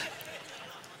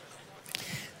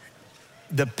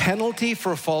 The penalty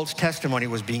for false testimony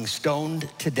was being stoned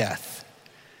to death,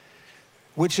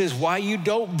 which is why you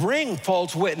don't bring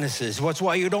false witnesses. That's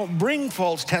why you don't bring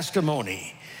false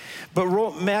testimony.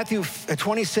 But Matthew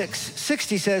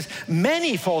 26:60 says,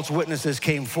 many false witnesses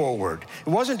came forward. It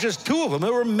wasn't just two of them,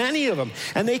 there were many of them.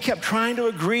 And they kept trying to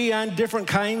agree on different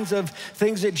kinds of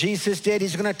things that Jesus did.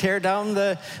 He's gonna tear down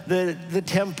the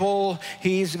temple.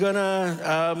 He's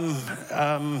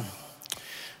gonna,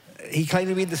 he claimed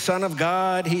to be the Son of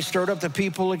God. He stirred up the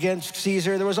people against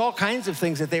Caesar. There was all kinds of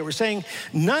things that they were saying,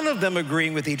 none of them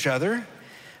agreeing with each other.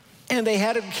 And they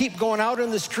had to keep going out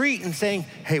in the street and saying,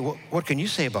 hey, what can you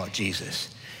say about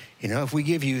Jesus? If we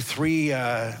give you 3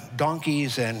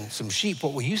 donkeys and some sheep,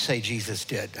 what will you say Jesus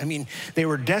did? I mean, they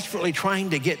were desperately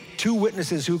trying to get 2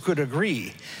 witnesses who could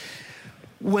agree.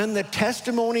 When the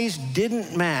testimonies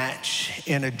didn't match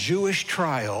in a Jewish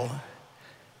trial,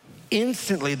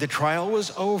 instantly the trial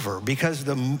was over, because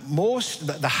the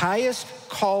highest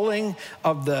calling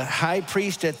of the high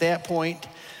priest at that point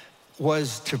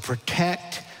was to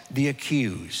protect the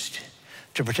accused,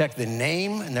 to protect the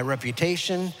name and the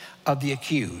reputation of the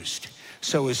accused.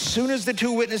 So as soon as the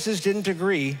 2 witnesses didn't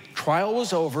agree, trial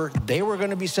was over, they were going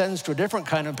to be sentenced to a different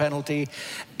kind of penalty,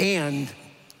 and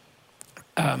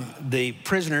the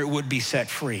prisoner would be set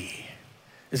free.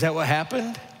 Is that what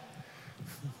happened?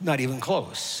 Not even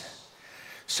close.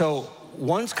 So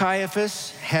once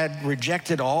Caiaphas had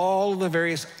rejected all the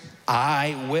various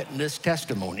eyewitness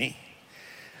testimony,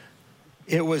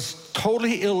 it was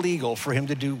totally illegal for him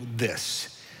to do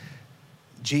this.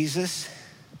 Jesus,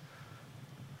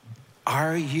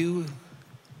 are you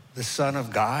the Son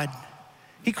of God?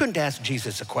 He couldn't ask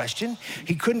Jesus a question.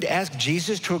 He couldn't ask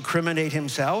Jesus to incriminate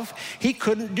himself. He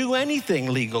couldn't do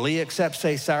anything legally except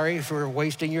say, sorry for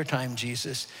wasting your time,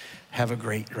 Jesus. Have a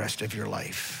great rest of your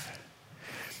life.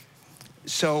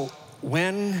 So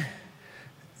when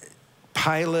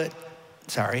Caiaphas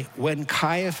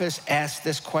asked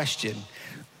this question,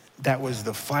 that was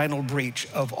the final breach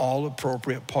of all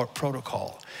appropriate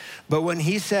protocol. But when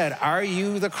he said, are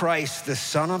you the Christ, the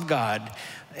Son of God?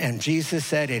 And Jesus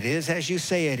said, it is as you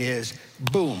say it is,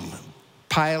 boom.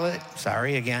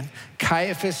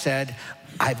 Caiaphas said,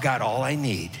 I've got all I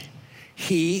need.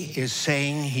 He is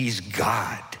saying he's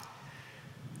God.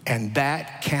 And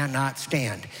that cannot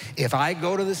stand. If I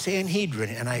go to the Sanhedrin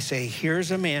and I say,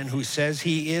 here's a man who says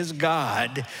he is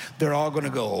God, they're all going to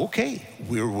go, okay,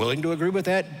 we're willing to agree with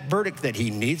that verdict that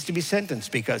he needs to be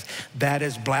sentenced because that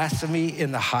is blasphemy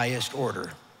in the highest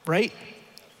order, right?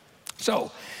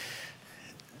 So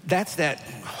that's that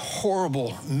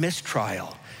horrible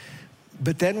mistrial.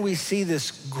 But then we see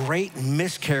this great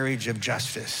miscarriage of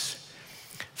justice.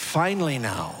 Finally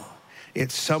now,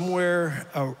 it's somewhere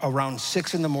around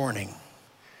 6 in the morning.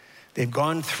 They've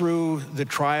gone through the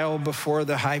trial before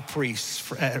the high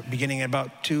priests beginning at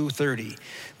about 2:30.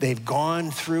 They've gone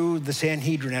through the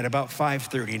Sanhedrin at about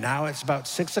 5:30. Now it's about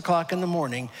 6 o'clock in the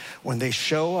morning when they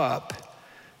show up,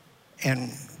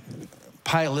 and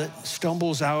Pilate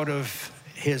stumbles out of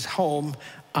his home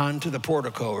onto the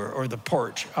portico or the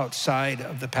porch outside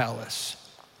of the palace.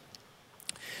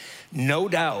 No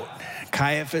doubt,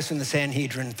 Caiaphas and the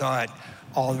Sanhedrin thought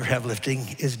all their heavy lifting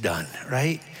is done,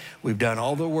 right? We've done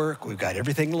all the work. We've got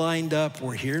everything lined up.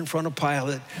 We're here in front of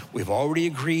Pilate. We've already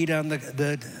agreed on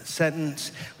the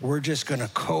sentence. We're just going to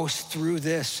coast through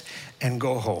this and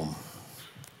go home.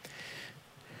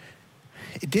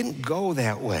 It didn't go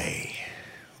that way,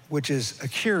 which is a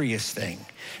curious thing.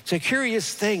 It's a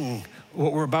curious thing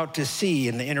what we're about to see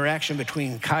in the interaction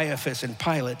between Caiaphas and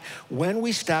Pilate when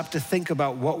we stop to think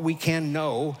about what we can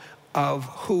know of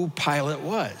who Pilate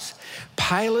was.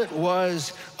 Pilate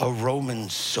was a Roman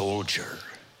soldier.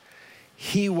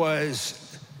 He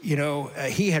was,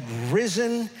 he had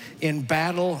risen in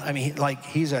battle. I mean, like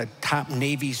he's a top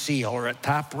Navy SEAL or a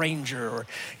top Ranger, or,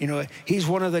 he's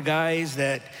one of the guys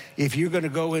that if you're going to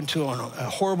go into a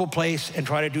horrible place and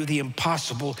try to do the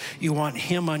impossible, you want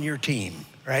him on your team,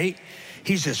 right?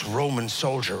 He's this Roman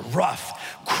soldier,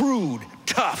 rough, crude,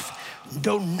 tough.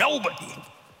 Don't nobody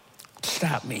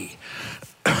stop me.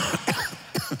 I'm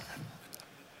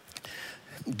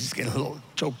just getting a little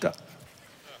choked up.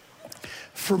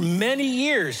 For many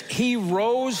years, he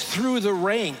rose through the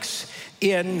ranks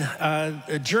in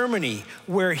Germany,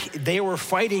 where they were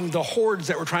fighting the hordes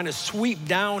that were trying to sweep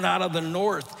down out of the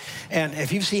north. And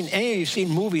if you've seen any of you've seen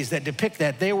movies that depict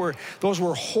that, those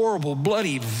were horrible,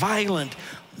 bloody, violent,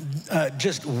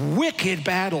 just wicked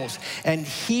battles. And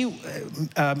he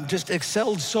just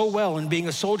excelled so well in being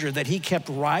a soldier that he kept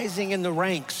rising in the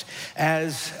ranks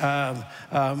as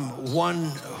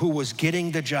one who was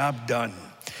getting the job done.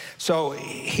 So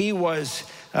he was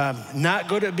not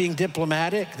good at being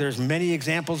diplomatic. There's many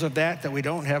examples of that we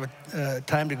don't have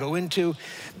time to go into.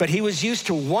 But he was used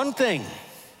to one thing,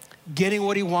 getting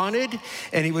what he wanted,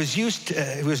 and he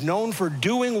was known for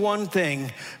doing one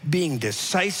thing, being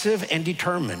decisive and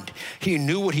determined. He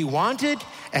knew what he wanted,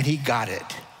 and he got it.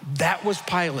 That was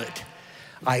Pilate.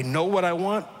 I know what I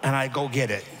want, and I go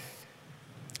get it.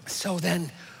 So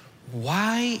then,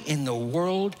 why in the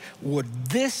world would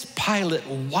this Pilate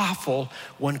waffle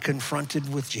when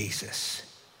confronted with Jesus?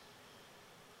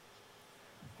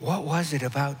 What was it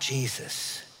about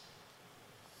Jesus?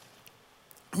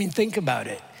 I mean, think about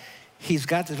it. He's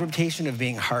got this reputation of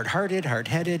being hard-hearted,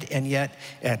 hard-headed, and yet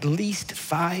at least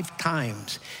 5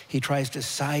 times he tries to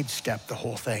sidestep the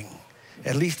whole thing.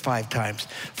 At least 5 times.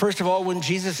 First of all, when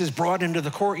Jesus is brought into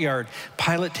the courtyard,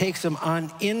 Pilate takes him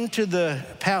on into the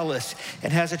palace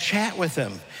and has a chat with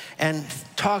him and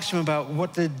talks to him about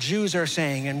what the Jews are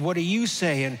saying and what do you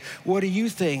say and what do you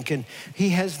think? And he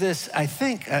has this, I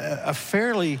think, a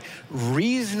fairly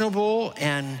reasonable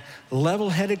and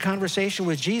level-headed conversation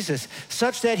with Jesus,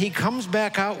 such that he comes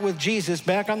back out with Jesus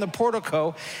back on the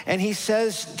portico, and he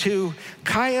says to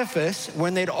Caiaphas,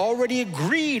 when they'd already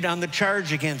agreed on the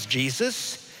charge against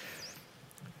Jesus,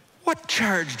 "What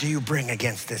charge do you bring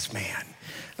against this man?"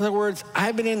 In other words,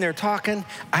 I've been in there talking.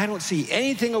 I don't see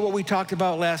anything of what we talked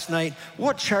about last night.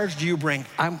 What charge do you bring?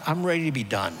 I'm ready to be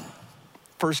done.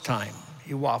 First time,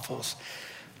 he waffles.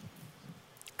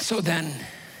 So then,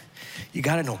 you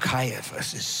got to know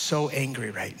Caiaphas is so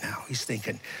angry right now. He's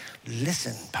thinking,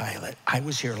 listen, Pilate, I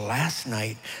was here last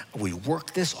night. We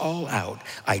worked this all out.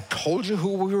 I told you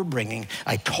who we were bringing.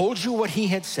 I told you what he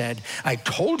had said. I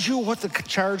told you what the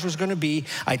charge was going to be.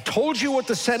 I told you what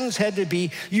the sentence had to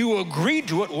be. You agreed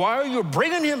to it. Why are you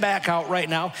bringing him back out right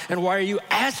now? And why are you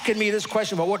asking me this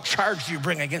question about what charge do you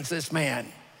bring against this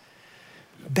man?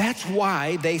 That's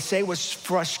why they say with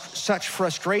such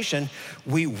frustration,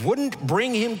 we wouldn't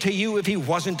bring him to you if he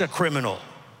wasn't a criminal.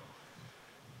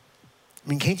 I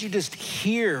mean, can't you just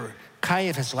hear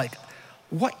Caiaphas like,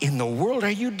 what in the world are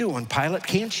you doing, Pilate?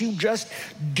 Can't you just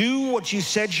do what you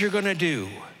said you're going to do?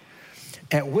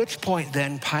 At which point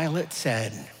then Pilate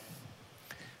said,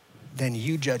 then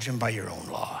you judge him by your own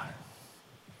law.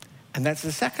 And that's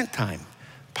the second time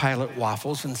Pilate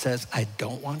waffles and says, I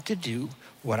don't want to do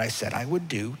what I said I would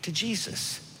do to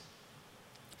Jesus.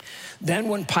 Then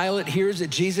when Pilate hears that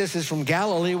Jesus is from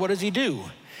Galilee, what does he do?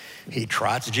 He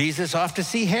trots Jesus off to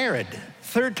see Herod.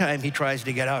 Third time he tries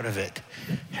to get out of it.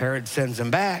 Herod sends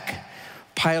him back.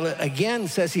 Pilate again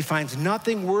says he finds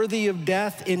nothing worthy of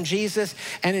death in Jesus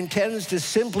and intends to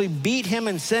simply beat him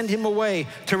and send him away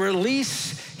to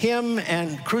release him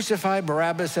and crucify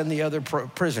Barabbas and the other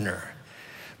prisoner.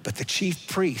 But the chief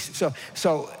priest, that's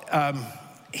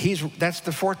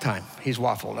the fourth time he's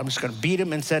waffled. I'm just going to beat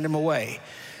him and send him away.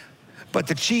 But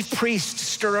the chief priests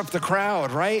stir up the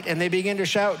crowd, right? And they begin to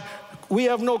shout, "We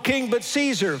have no king but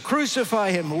Caesar.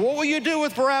 Crucify him. What will you do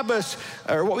with Barabbas?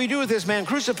 Or what will you do with this man?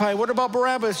 Crucify him. What about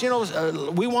Barabbas?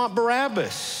 We want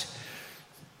Barabbas."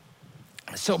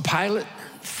 So Pilate,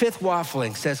 fifth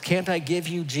waffling, says, "Can't I give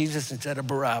you Jesus instead of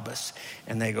Barabbas?"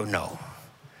 And they go, "No."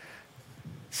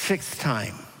 Sixth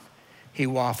time, he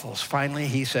waffles. Finally,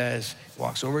 he says,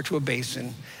 walks over to a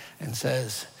basin and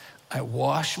says, "I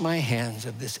wash my hands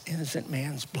of this innocent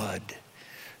man's blood.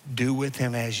 Do with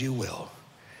him as you will,"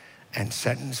 and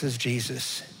sentences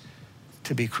Jesus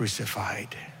to be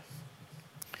crucified.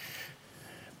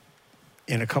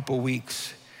 In a couple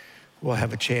weeks, we'll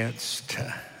have a chance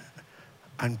to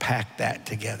unpack that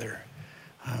together.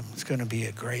 It's going to be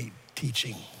a great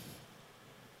teaching.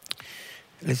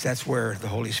 At least that's where the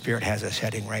Holy Spirit has us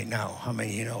heading right now. How many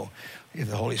of you know if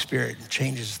the Holy Spirit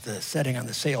changes the setting on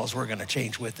the sails, we're going to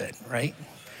change with it, right?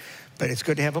 But it's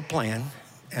good to have a plan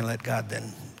and let God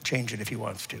then change it if he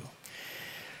wants to.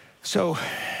 So,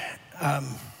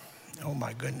 oh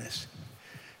my goodness.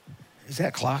 Is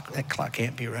that clock? That clock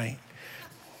can't be right.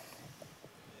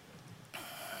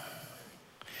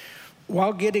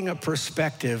 While getting a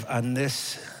perspective on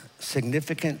this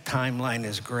significant timeline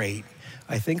is great,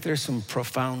 I think there's some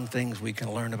profound things we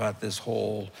can learn about this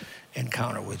whole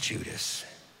encounter with Judas.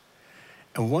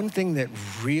 And one thing that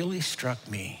really struck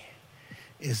me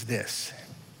is this.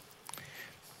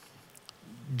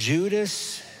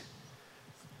 Judas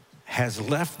has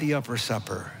left the upper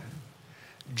supper.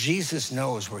 Jesus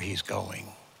knows where he's going.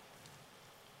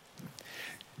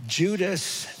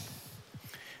 Judas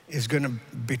is going to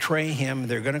betray him.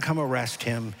 They're going to come arrest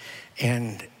him.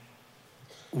 And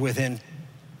within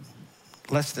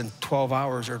less than 12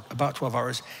 hours, or about 12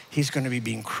 hours, he's going to be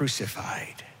being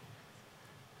crucified.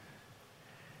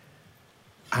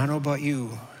 I don't know about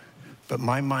you, but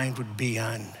my mind would be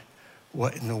on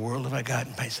what in the world have I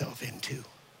gotten myself into?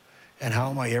 And how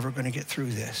am I ever going to get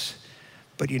through this?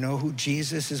 But you know who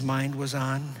Jesus' mind was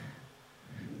on?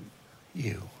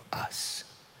 You, us.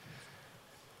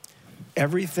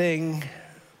 Everything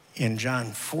in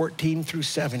John 14 through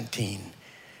 17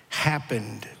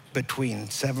 happened between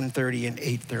 7:30 and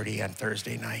 8:30 on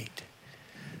Thursday night.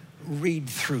 Read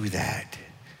through that.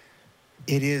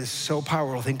 It is so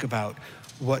powerful. Think about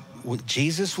what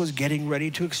Jesus was getting ready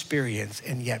to experience,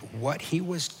 and yet what he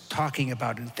was talking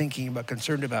about and thinking about,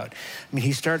 concerned about. I mean,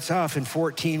 he starts off in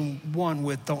 14:1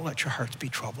 with, "Don't let your hearts be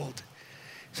troubled."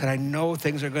 He said, "I know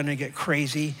things are going to get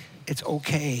crazy. It's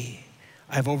okay.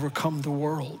 I've overcome the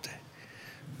world."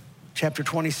 Chapter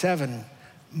 27,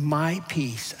 "My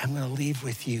peace I'm going to leave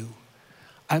with you.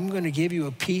 I'm going to give you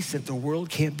a peace that the world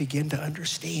can't begin to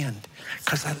understand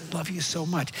because I love you so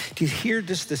much." Do you hear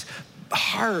just this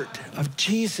heart of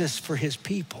Jesus for his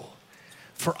people,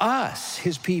 for us,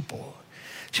 his people?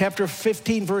 Chapter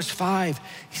 15, verse 5,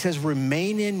 he says,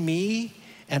 "Remain in me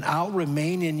and I'll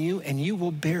remain in you and you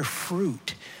will bear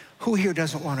fruit." Who here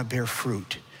doesn't want to bear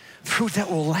fruit? Fruit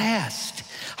that will last.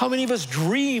 How many of us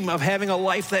dream of having a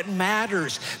life that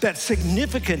matters, that's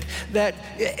significant, that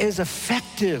is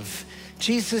effective?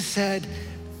 Jesus said,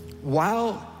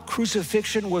 while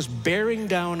crucifixion was bearing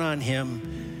down on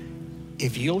him,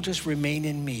 if you'll just remain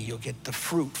in me, you'll get the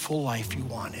fruitful life you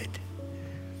wanted.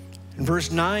 In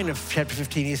verse 9 of chapter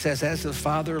 15, he says, "As the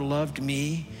Father loved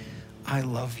me, I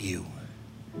love you."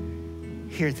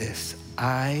 Hear this.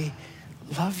 I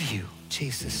love you,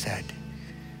 Jesus said.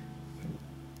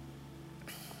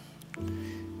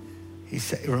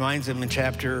 It reminds them in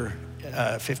chapter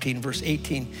 15, verse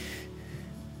 18,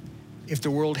 "If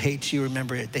the world hates you,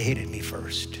 remember it, they hated me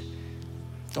first."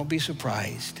 Don't be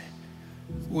surprised.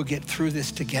 We'll get through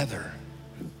this together.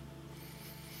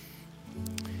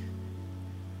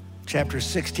 Chapter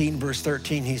 16, verse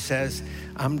 13, he says,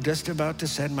 "I'm just about to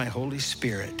send my Holy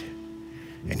Spirit,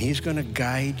 and he's going to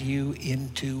guide you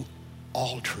into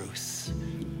all truth."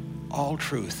 All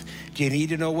truth. Do you need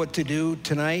to know what to do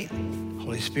tonight?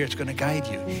 Holy Spirit's going to guide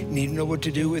you. You need to know what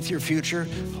to do with your future?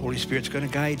 Holy Spirit's going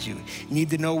to guide you. You need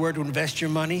to know where to invest your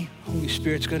money? Holy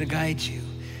Spirit's going to guide you.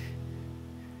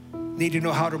 Need to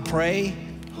know how to pray?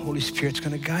 Holy Spirit's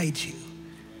going to guide you.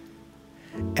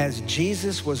 As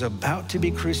Jesus was about to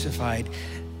be crucified,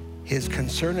 his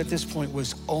concern at this point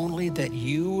was only that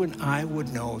you and I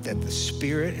would know that the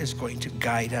Spirit is going to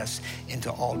guide us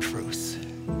into all truth.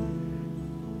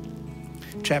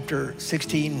 Chapter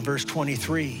 16, verse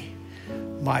 23,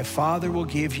 my Father will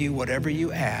give you whatever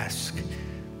you ask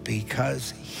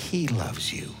because he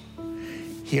loves you.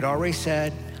 He had already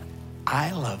said,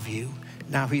 I love you.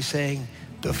 Now he's saying,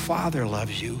 the Father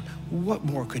loves you. What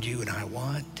more could you and I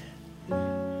want?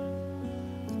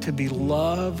 To be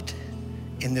loved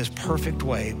in this perfect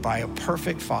way by a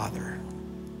perfect Father.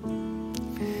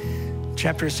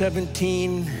 Chapter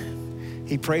 17,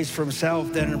 he prays for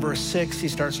himself. Then in verse 6, he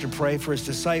starts to pray for his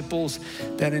disciples.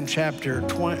 Then in chapter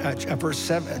 20,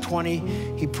 verse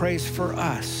 20, he prays for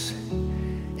us.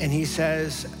 And he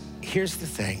says, here's the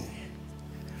thing.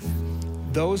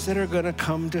 Those that are going to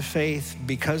come to faith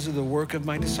because of the work of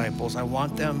my disciples, I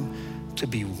want them to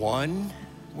be one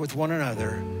with one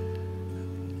another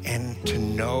and to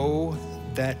know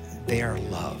that they are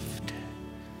loved.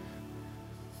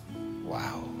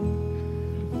 Wow.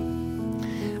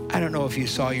 I don't know if you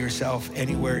saw yourself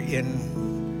anywhere in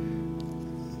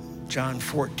John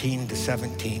 14 to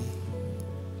 17,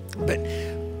 but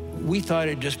we thought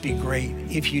it'd just be great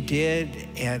if you did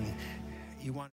and you want